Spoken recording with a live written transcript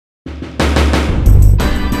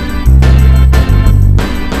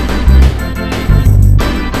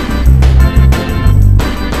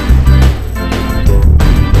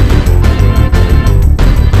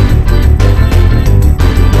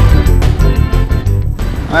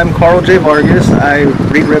I'm Carl J. Vargas. I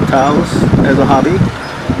breed reptiles as a hobby.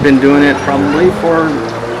 Been doing it probably for,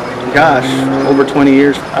 gosh, over 20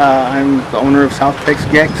 years. I'm the owner of South Texas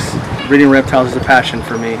GECKO. Breeding reptiles is a passion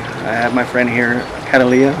for me. I have my friend here,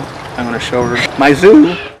 CATALEAH. I'm going to show her my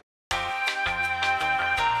zoo.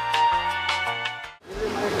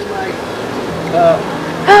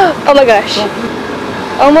 Oh my gosh.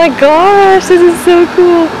 Oh my gosh, this is so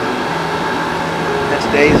cool. That's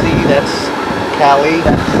Daisy, that's Callie,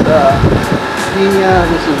 that's Tina,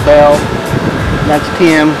 this is Belle, that's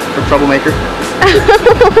TM for Troublemaker.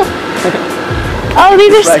 Oh, these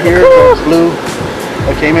are right so here, cool. that's blue,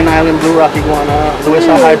 a Cayman Island blue rock iguana, Lewis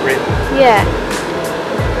hybrid. Yeah.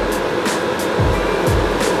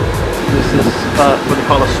 This is what they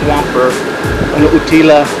call a swamper, an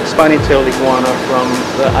Utila spiny-tailed iguana from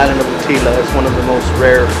the island of Utila. It's one of the most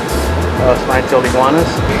rare spiny-tailed iguanas.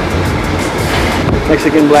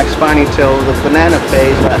 Mexican black spiny-tail, the banana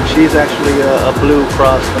phase. She's actually a blue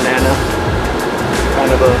cross banana,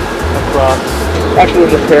 kind of a cross. Actually,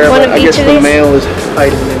 there's a pair, but I guess the male is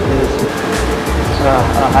hiding in his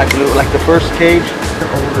high blue. Like the first cage,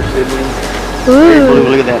 older sibling. Very blue.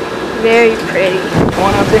 Look at that. Very pretty. Come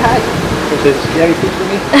on out and say hi. Do you have any food for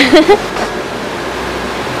me?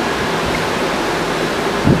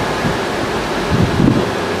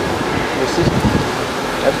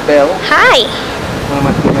 That's Belle. Hi. One of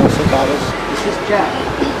my female cicadas. This is Jack.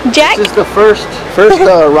 Jack? This is the first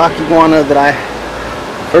rock iguana that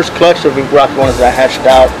first clutch of rock iguanas that I hatched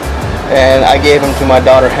out, and I gave him to my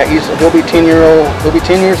daughter. He'll be 10 years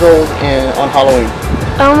old on Halloween.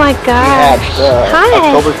 Oh my gosh. He hatched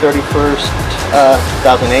October 31st,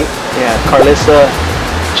 2008. Yeah, Carlissa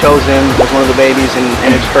chose him as one of the babies,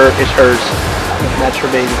 and it's hers. That's her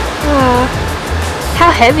baby. How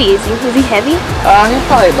heavy is he? Is he heavy? He's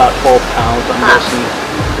probably about 12 pounds. I'm guessing.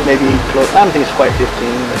 Maybe close. I don't think it's quite 15.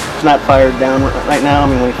 But it's not fired down right now. I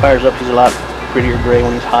mean, when he fires up, he's a lot prettier gray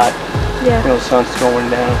when he's hot. Yeah. You know, the sun's going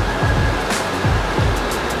down.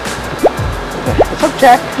 What's up,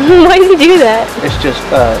 Jack? Why did he do that? It's just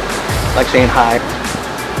like saying hi.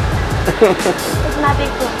 It's not big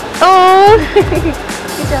deal. Oh. He's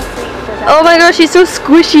so sweet. Oh my gosh, he's so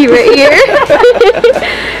squishy right here.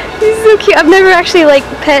 He's so cute. I've never actually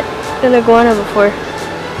pet an iguana before.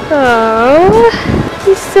 Oh,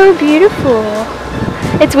 he's so beautiful.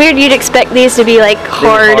 It's weird. You'd expect these to be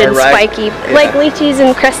hard and spiky, right? like Leachies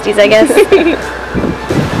and cresties, I guess.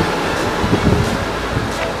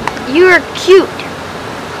 You are cute.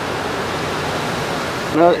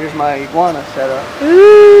 No, here's my iguana setup.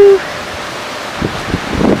 Ooh.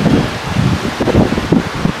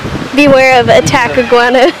 Beware of attack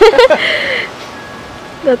iguana.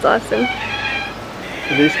 That's awesome.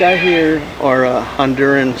 This guy here are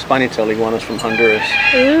Honduran spiny-tailed iguanas from Honduras.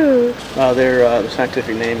 Ooh. The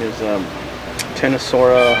scientific name is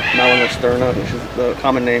Tenosura melanosterna, which is the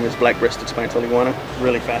common name is black-breasted spiny-tailed iguana.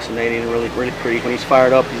 Really fascinating, really pretty. When he's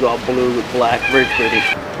fired up, he's all blue with black, very pretty.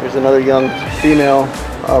 There's another young female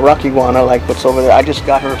rock iguana, like what's over there. I just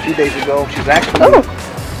got her a few days ago. She's actually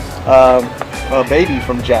a baby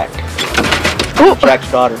from Jack.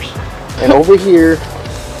 Jack's daughters. And over here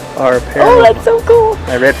are a pair of that's so cool.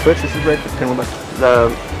 redfoots. This is redfoot pinwheel, the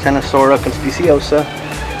Tenosura conspicuosa.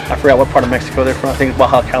 I forgot what part of Mexico they're from. I think it's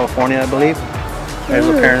Baja California, I believe. There's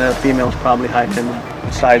a pair of the females probably hiding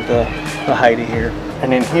inside the hidey here.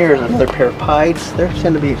 And then here's another pair of pieds. They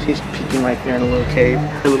tend to be, he's peeking right there in a little cave.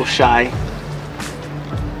 They're a little shy.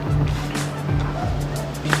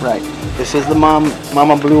 Right. This is the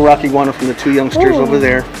mama blue rock iguana from the two youngsters over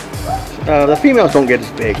there. The females don't get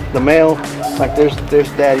as big. The male, like there's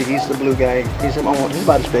Daddy. He's the blue guy. He's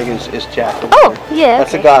about as big as Jack. Oh, yeah.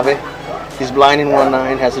 That's a agave. He's blind in one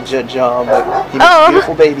eye and has a jet jaw, but he makes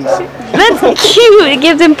beautiful babies. That's cute. It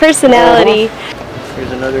gives him personality.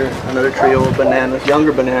 Here's another trio of bananas.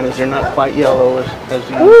 Younger bananas. They're not quite yellow as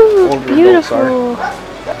the older adults are.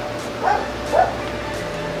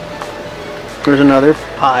 Here's another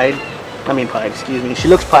pied. Excuse me. She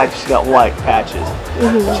looks pied. She's got white patches.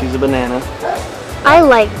 She's a banana. I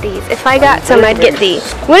like these. If I got some, I'd get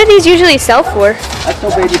these. What do these usually sell for? I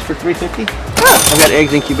sell babies for $3.50. I've got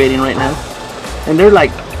eggs incubating right now, and they're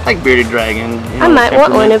like bearded dragon. I might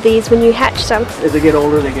want one of these when you hatch some. As they get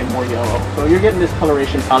older, they get more yellow. So you're getting this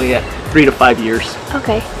coloration probably at 3 to 5 years.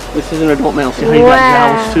 Okay. This is an adult male. See how you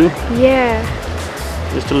got jowls too? Yeah.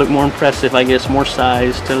 Just to look more impressive, I guess, more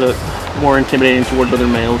size, to look more intimidating towards other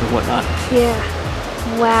males and whatnot.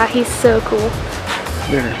 Yeah. Wow, he's so cool.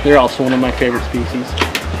 They're also one of my favorite species.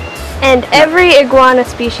 And every iguana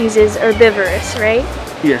species is herbivorous, right?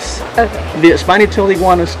 Yes. Okay. The spiny-tailed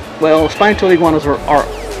iguanas, well, spiny-tailed iguanas are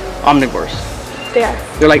omnivores. Yeah.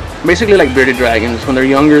 They're like basically like bearded dragons. When they're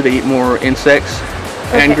younger, they eat more insects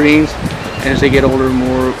and greens, and as they get older,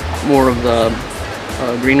 more of the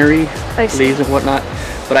greenery, leaves and whatnot.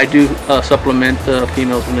 But I do supplement the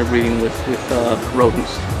females when they're breeding with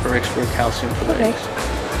rodents for extra calcium for the eggs.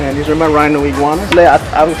 And these are my rhino iguanas.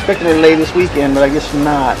 I was expecting her to lay this weekend, but I guess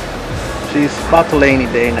not. She's about to lay any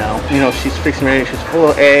day now. You know, she's fixing ready. She's full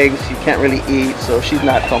of eggs. She can't really eat, so she's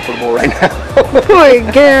not comfortable right now. Poor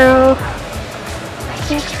girl. I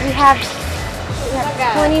think we have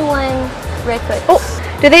 21 redfoots. Oh,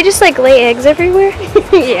 do they just like lay eggs everywhere?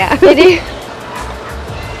 Yeah, they do.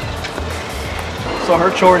 So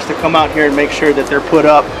her chore is to come out here and make sure that they're put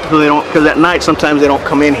up, so they don't. Because at night sometimes they don't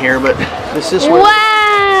come in here. But this is where. Wow.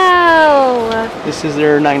 This is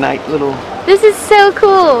their night little. This is so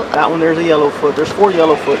cool. That one there's a yellowfoot. There's 4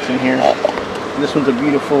 yellowfoots in here. And this one's a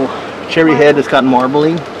beautiful cherry head that's got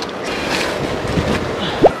marbling.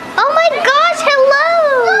 Oh my gosh!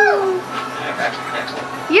 Hello.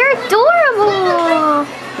 You're adorable.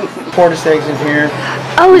 Tortoise eggs in here.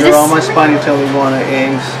 Oh, is They're this all my spiny tailed iguana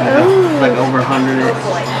eggs. Like over 100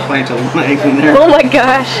 spiny tailed iguana eggs in there. Oh my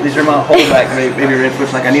gosh. These are my holdback baby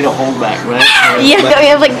redfoots. Like I need a holdback, right? Yeah, we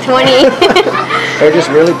have like 20. They're just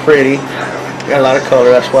really pretty. Got a lot of color.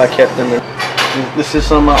 That's why I kept them there. This is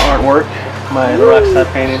some of my artwork. The rocks I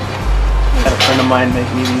painted. Had a friend of mine make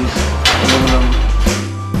me these aluminum.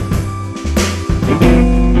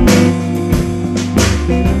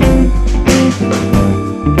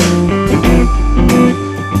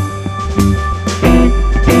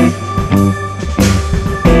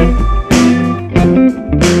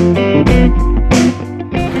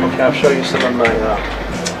 I'll show you some of my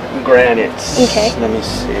granites. Okay. Let me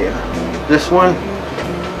see. This one,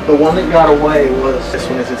 the one that got away was, this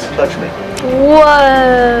one is its clutch mate.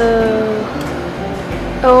 Whoa.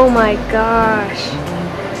 Oh my gosh.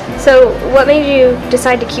 So what made you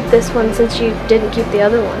decide to keep this one since you didn't keep the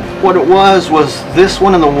other one? What it was this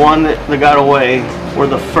one and the one that got away were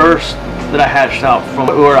the first that I hatched out from,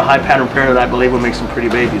 or a high pattern pair that I believe would make some pretty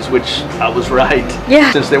babies, which I was right.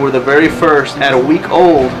 Yeah. Since they were the very first, at a week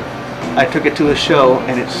old, I took it to a show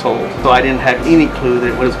and it sold. So I didn't have any clue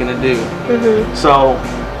that what it was going to do. So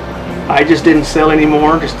I just didn't sell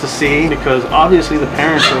anymore just to see, because obviously the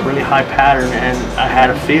parents are really high pattern, and I had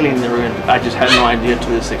a feeling they were going to, I just had no idea to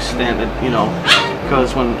this extent that, you know,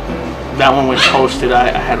 because when that one was posted,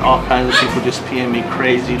 I had all kinds of people just PM me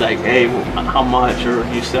crazy, like, hey, well, how much, or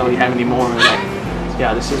you sell, you have any more? And like,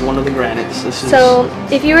 yeah, this is one of the granites. This is. So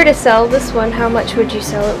if you were to sell this one, how much would you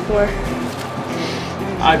sell it for?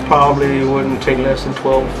 I probably wouldn't take less than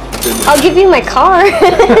 12. I'll give you my car.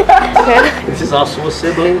 This is also a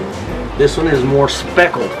sibling. This one is more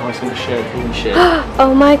speckled. Oh, it's in the shed. He's in the shed.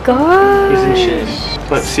 Oh my god. He's in the shed.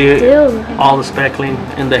 But see, all the speckling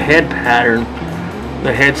and the head pattern,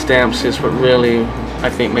 the head stamps is what really, I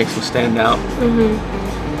think, makes them stand out.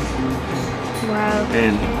 Wow.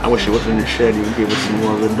 And I wish it was in the shed. You would give it some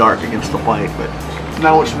more of the dark against the white. But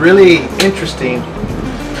now, what's really interesting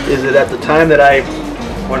is that at the time that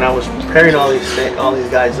when I was pairing all these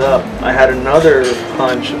guys up, I had another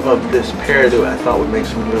hunch of this pair that I thought would make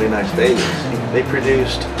some really nice babies. They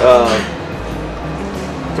produced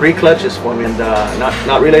 3 clutches for me, and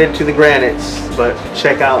not related to the granites, but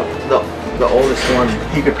check out the oldest one.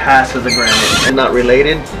 He could pass as a granite and not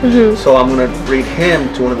related. So I'm gonna breed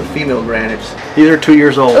him to one of the female granites. These are 2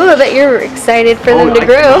 years old. Oh, I bet you're excited for them to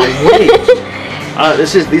grow.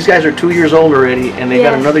 These guys are 2 years old already, and they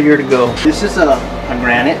got another year to go. This is a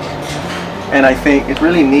granite, and I think it's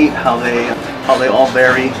really neat how they all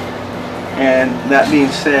vary. And that being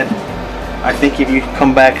said, I think if you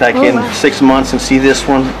come back like in 6 months and see this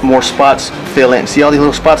one, more spots fill in. See all these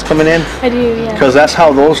little spots coming in? I do, yeah. Because that's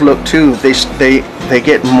how those look too. They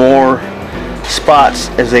get more spots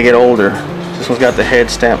as they get older. This one's got the head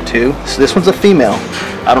stamp too. So this one's a female.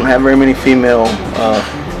 I don't have very many female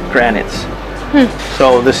granites.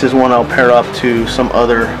 So this is one I'll pair up to some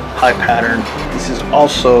other high pattern. This is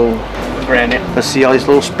also a granite. Let's see all these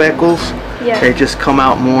little speckles? Yeah. They just come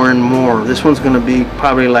out more and more. This one's gonna be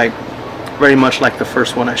probably like, very much like the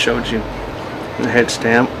first one I showed you. The head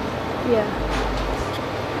stamp. Yeah.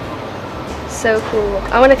 So cool.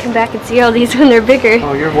 I want to come back and see all these when they're bigger.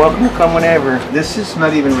 Oh, you're welcome to come whenever. This is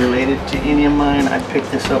not even related to any of mine. I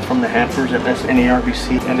picked this up from the Hampers at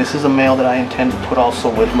NARBC, and this is a male that I intend to put also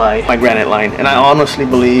with my granite line. And I honestly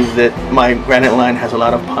believe that my granite line has a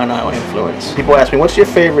lot of Pine Isle influence. People ask me, what's your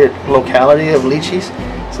favorite locality of Leachies?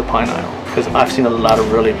 It's the Pine Isle, because I've seen a lot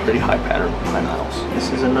of really pretty high pattern Pine Isles.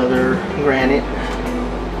 This is another granite.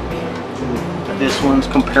 This one's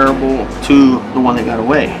comparable to the one that got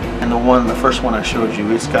away. And the first one I showed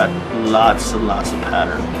you, it's got lots and lots of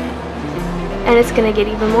pattern. And it's gonna get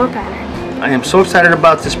even more pattern. I am so excited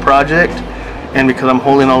about this project, and because I'm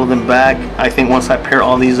holding all of them back, I think once I pair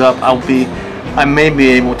all these up, I may be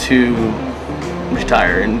able to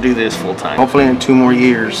retire and do this full time. Hopefully in 2 more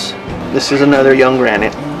years. This is another young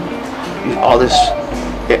granite. All this,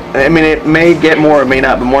 I mean, it may get more, it may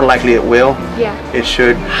not, but more likely it will. Yeah. It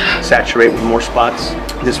should saturate with more spots.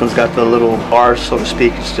 This one's got the little bars, so to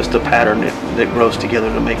speak. It's just a pattern that grows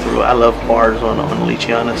together to make the root. I love bars on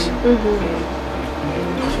Leachies.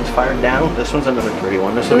 This one's fired down. This one's another pretty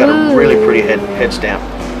one. This one's got a really pretty head stamp.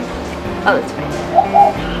 Oh, that's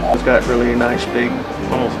fine. It's got really nice big,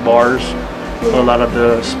 almost bars. With a lot of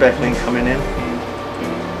the speckling coming in.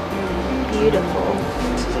 Beautiful.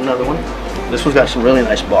 This is another one. This one's got some really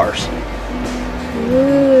nice bars.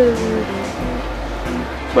 Ooh.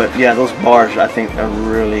 But yeah, those bars I think are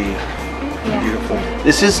really beautiful.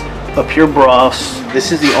 This is a pure Bros.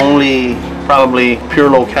 This is the only probably pure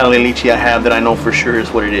locality Leachie I have that I know for sure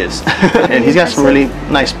is what it is. And he's got some really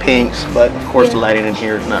nice pinks, but of course the lighting in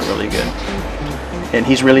here is not really good. And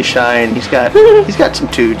he's really shy, and he's got some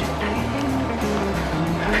tude.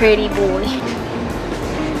 Pretty boy.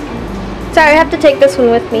 Sorry, I have to take this one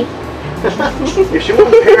with me. If she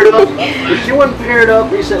wasn't paired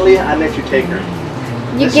up recently, I'd let you take her.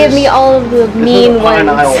 You give me all of the mean ones.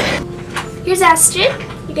 Aisle. Here's Astrid.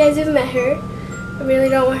 You guys have met her. I really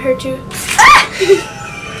don't want her to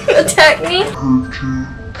attack me.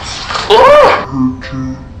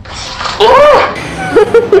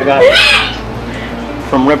 I got it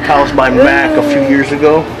from Reptiles by Mac a few years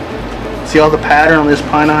ago. See all the pattern on this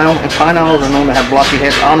pine isle? And pine isles are known to have blocky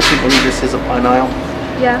heads. I honestly believe this is a pine isle.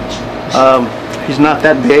 Yeah. He's not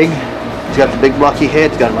that big. He's got the big blocky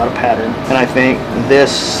head. He's got a lot of pattern. And I think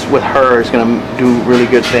this with her is going to do really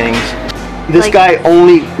good things. This guy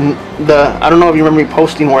only, I don't know if you remember me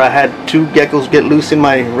posting where I had 2 geckos get loose in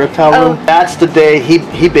my reptile room. That's the day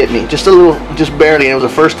he bit me. Just a little, just barely. And it was the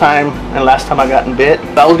first time and last time I gotten bit.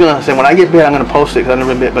 I was going to say when I get bit I'm going to post it because I've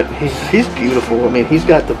never been bit. But he's beautiful. I mean, he's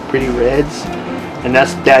got the pretty reds. And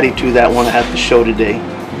that's daddy to that one I have to show today.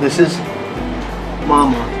 This is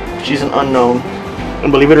Mama. She's an unknown.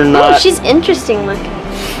 And believe it or not. Oh, she's interesting looking.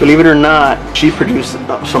 Believe it or not, she produced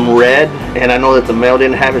some red, and I know that the male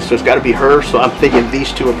didn't have it, so it's got to be her. So I'm thinking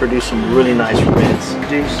these two will produce some really nice reds.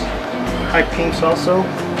 Produce high pinks also.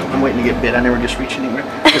 I'm waiting to get bit. I never just reach anywhere.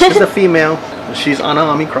 This is a female. She's on a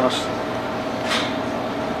Ami cross.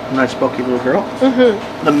 Nice bulky little girl.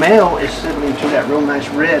 The male is sibling to that real nice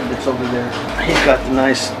red that's over there. He's got the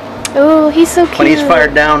nice. Oh, he's so cute. When he's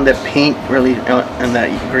fired down, that pink really and that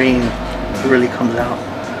green really comes out.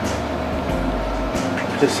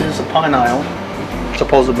 This is a pine isle,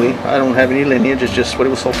 supposedly. I don't have any lineage, it's just what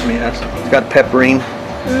it was sold to me as. It's got peppering,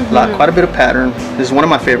 quite a bit of pattern. This is one of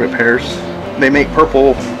my favorite pairs. They make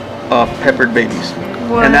purple peppered babies.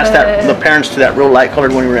 What? And that's the parents to that real light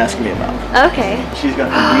colored one you were asking me about. Okay. She's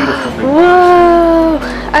got the beautiful big Whoa!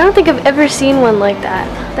 I don't think I've ever seen one like that.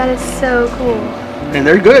 That is so cool. And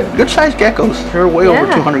they're good sized geckos. They're way over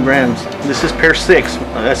 200 grams. This is pair 6.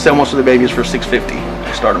 I sell most of the babies for $6.50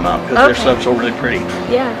 to start them out because they're so really pretty.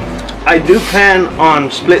 Yeah. I do plan on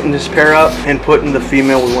splitting this pair up and putting the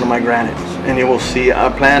female with one of my granites. And you will see, I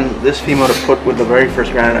plan this female to put with the very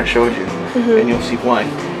first granite I showed you. And you'll see why.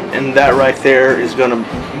 And that right there is going to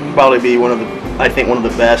probably be one of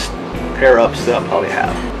the best pair ups that I'll probably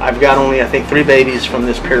have. I've got only I think 3 babies from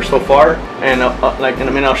this pair so far, and like in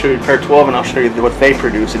a minute I'll show you pair 12 and I'll show you what they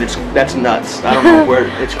produce, and that's nuts. I don't know where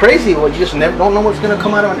it's crazy. Well, you just don't know what's gonna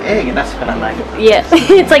come out of an egg, and that's what I like about it. Yeah,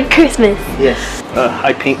 it's like Christmas. Yes, a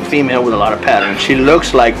high pink female with a lot of pattern. She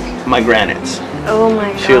looks like my granites. Oh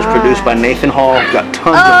my god. She was produced by Nathan Hall. Got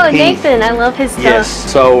tons of pink. Nathan, I love his stuff.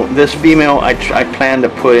 Yes. So this female I plan to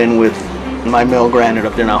put in with my male granite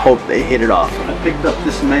up there, and I hope they hit it off. I picked up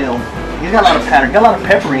this male. He's got a lot of pattern, got a lot of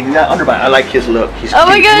peppering, he's got underbite. I like his look. He's oh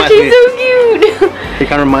my gosh, he's so cute! He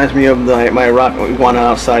kind of reminds me of my rock iguana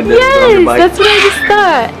outside the underbite. Yes, that's what I just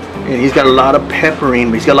thought. And he's got a lot of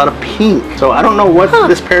peppering, but he's got a lot of pink. So I don't know what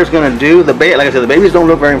this pair is going to do. Like I said, the babies don't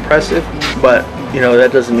look very impressive, but you know,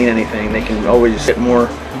 that doesn't mean anything. They can always get more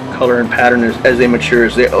color and pattern as they mature,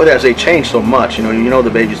 as they change so much. You know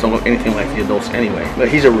the babies don't look anything like the adults anyway. But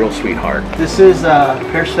he's a real sweetheart. This is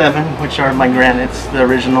pair 7, which are my granites, the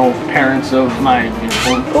original parents of my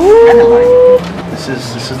beautiful granite line. This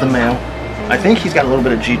is the male. I think he's got a little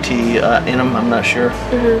bit of GT in him. I'm not sure.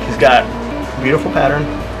 He's got beautiful pattern.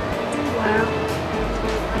 Wow.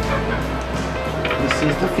 This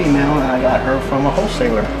is the female, and I got her from a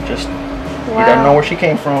wholesaler. Just He doesn't know where she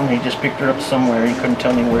came from. He just picked her up somewhere. He couldn't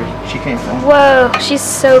tell me where she came from. Whoa, she's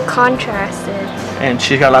so contrasted. And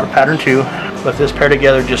she's got a lot of pattern too. But this pair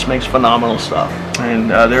together just makes phenomenal stuff.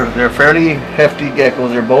 And they're fairly hefty geckos.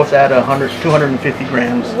 They're both at 250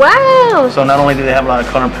 grams. Wow. So not only do they have a lot of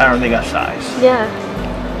color and pattern, they got size. Yeah.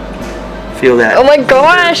 Feel that. Oh my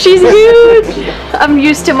gosh, she's huge. I'm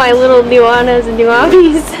used to my little Nuanas and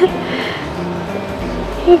Nuamis.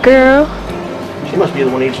 Hey girl. She must be the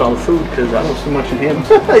one who eats all the food because I don't see much in him.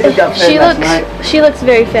 He just got fed last night. She looks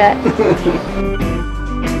very fat.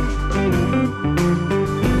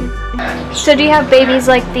 So do you have babies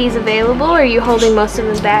like these available, or are you holding most of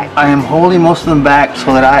them back? I am holding most of them back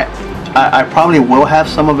so that I probably will have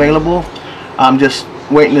some available. I'm just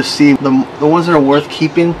waiting to see the ones that are worth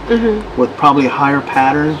keeping with probably a higher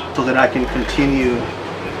pattern so that I can continue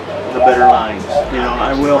the better lines. You know,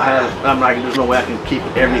 I will have, there's no way I can keep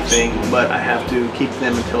everything, but I have to keep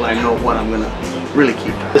them until I know what I'm going to really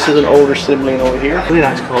keep. This is an older sibling over here. Really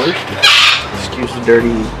nice colors. Excuse the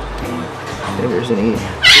dirty, there's an E.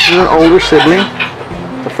 This is an older sibling,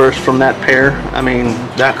 the first from that pair. I mean,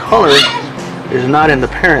 that color is not in the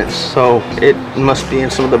parents, so it must be in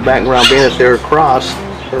some of the background, being that they're crossed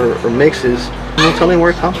or mixes. Don't tell me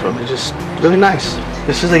where it comes from. It's just really nice.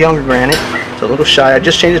 This is a younger granite. It's a little shy. I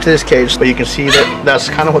just changed it to this cage, but you can see that that's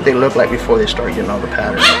kind of what they look like before they start getting all the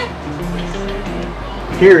pattern.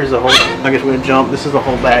 Here is a whole, I guess we're gonna jump. This is a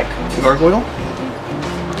whole back gargoyle.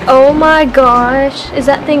 Oh my gosh, is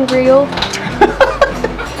that thing real?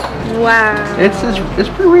 Wow. It's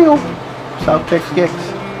pretty real. South Texas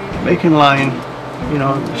Gecks. Bacon line. You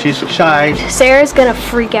know, she's shy. Sarah's gonna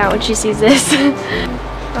freak out when she sees this.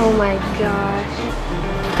 Oh my gosh.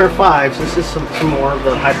 Pair 5s, this is some more of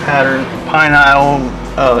the high pattern pine isle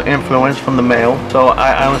influence from the male. So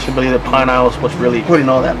I honestly believe that pine isle is what's really putting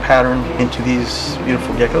all that pattern into these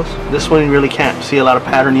beautiful geckos. This one you really can't see a lot of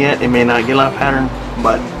pattern yet. It may not get a lot of pattern,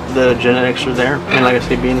 but the genetics are there. And like I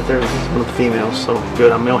say, being that this is one of the females, so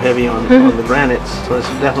good. I'm male heavy on the granites, so this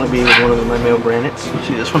will definitely be one of my male granites.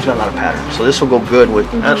 See, this one's got a lot of pattern, so this will go good with,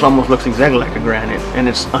 that almost looks exactly like a granite, and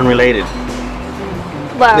it's unrelated.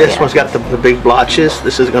 Wow, this one's got the big blotches.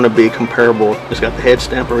 This is going to be comparable. It's got the head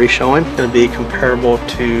stamp already showing. It's going to be comparable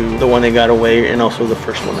to the one they got away, and also the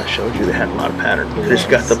first one I showed you that had a lot of pattern. It's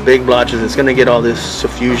got the big blotches. It's going to get all this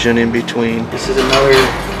suffusion in between. This is another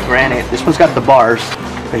granite. This one's got the bars.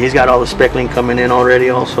 He's got all the speckling coming in already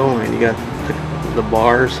also, and you got the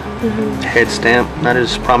bars. Head stamp, not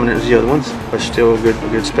as prominent as the other ones, but still a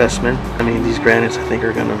good specimen. I mean, these granites I think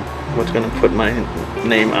are what's gonna put my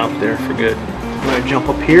name out there for good. I'm going to jump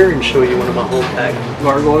up here and show you one of my whole pack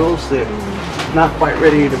gargoyles that not quite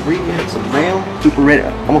ready to breed yet. It's a male, super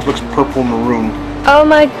red, almost looks purple maroon. Oh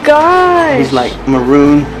my gosh! He's like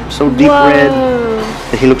maroon, so deep red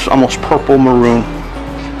that he looks almost purple maroon.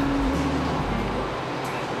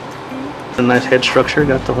 A nice head structure,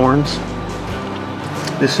 got the horns.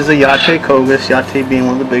 This is a Yate Kogus, Yate being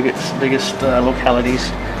one of the biggest localities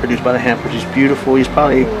produced by the Hampers. He's beautiful. He's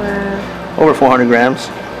probably over 400 grams.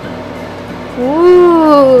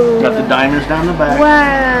 Ooh. Got the diners down the back.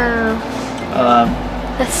 Wow.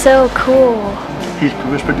 That's so cool. He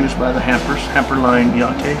was produced by the Hamper line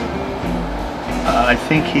Yate. I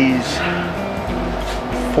think he's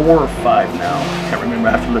 4 or 5 now. Can't remember.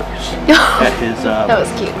 I have to look at his. That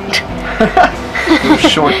was cute. He was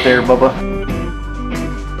short there, Bubba.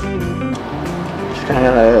 She's kind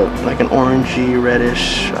of like an orangey,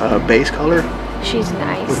 reddish base color. She's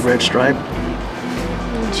nice. With red stripe.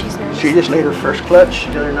 She's nice. She just laid her first clutch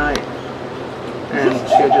the other night, and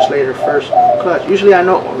she had just laid her first clutch. Usually,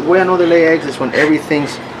 the way I know they lay eggs is when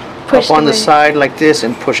everything's pushed up on the side like this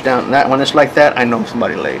and pushed down. That when it's like that, I know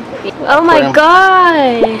somebody laid. Oh my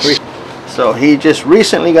gosh! So he just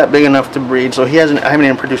recently got big enough to breed. So I haven't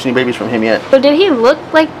even produced any babies from him yet. So did he look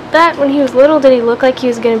like that when he was little? Did he look like he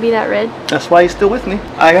was gonna be that red? That's why he's still with me.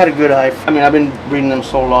 I got a good eye. I mean, I've been breeding them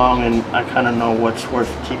so long, and I kind of know what's worth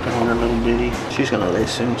keeping when they're little bitty. She's gonna lay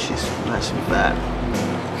soon. She's nice and fat.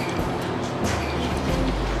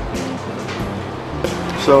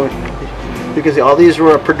 So, because all these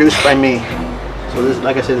were produced by me. So this,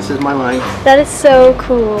 like I said, this is my line. That is so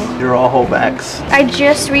cool. They're all whole backs. I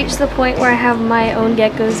just reached the point where I have my own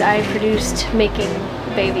geckos I produced making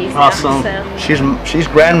babies. Awesome. Now, so. She's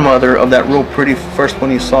grandmother of that real pretty first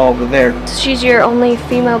one you saw over there. She's your only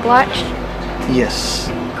female blotched? Yes.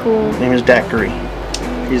 Cool. His name is Daiquiri.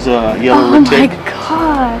 He's a yellow retic. Oh my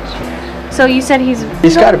gosh. So you said he's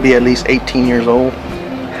got to be at least 18 years old.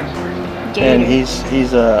 Gator. And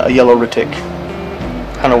he's a yellow retic.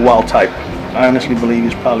 Kind of wild type. I honestly believe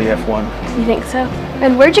he's probably F1. You think so?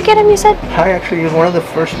 And where'd you get him, you said? I actually was one of the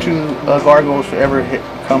first 2 gargoyles to ever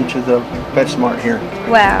come to the PetSmart here.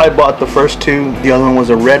 Wow. I bought the first 2. The other one was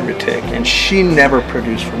a red retic, and she never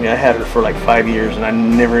produced for me. I had her for like 5 years,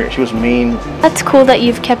 and she was mean. That's cool that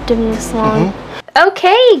you've kept him this long.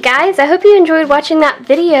 Okay, guys, I hope you enjoyed watching that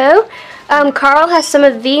video. Carl has some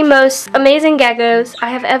of the most amazing geckos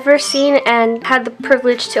I have ever seen and had the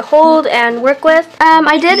privilege to hold and work with.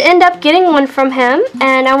 I did end up getting one from him,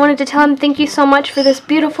 and I wanted to tell him thank you so much for this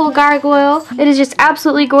beautiful gargoyle. It is just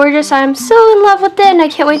absolutely gorgeous. I'm so in love with it, and I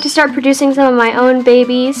can't wait to start producing some of my own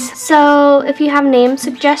babies. So if you have name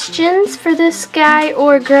suggestions for this guy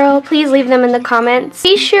or girl, please leave them in the comments.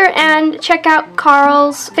 Be sure and check out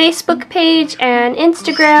Carl's Facebook page and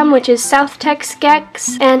Instagram, which is South Tex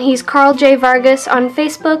Gecks, and he's Carl J. Vargas on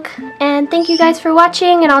Facebook. And thank you guys for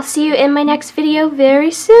watching, and I'll see you in my next video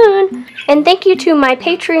very soon. And thank you to my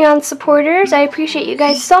Patreon supporters. I appreciate you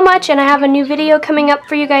guys so much, and I have a new video coming up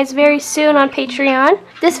for you guys very soon on Patreon.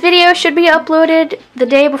 This video should be uploaded the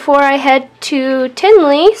day before I head to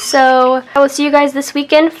Tinley, so I will see you guys this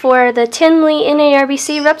weekend for the Tinley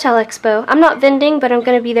NARBC Reptile Expo. I'm not vending, but I'm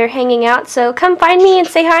going to be there hanging out, so come find me and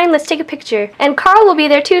say hi and let's take a picture. And Carl will be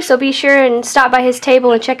there too, so be sure and stop by his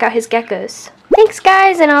table and check out his geckos. Thanks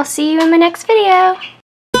guys, and I'll see you in my next video.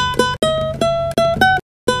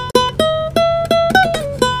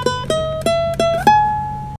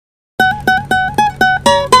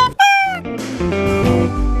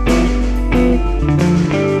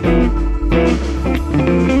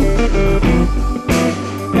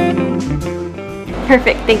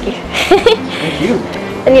 Perfect, thank you. Thank you.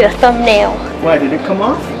 I need a thumbnail. Why, did it come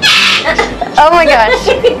off? Oh my gosh.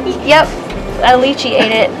 Yep, a Leachie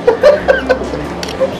ate it.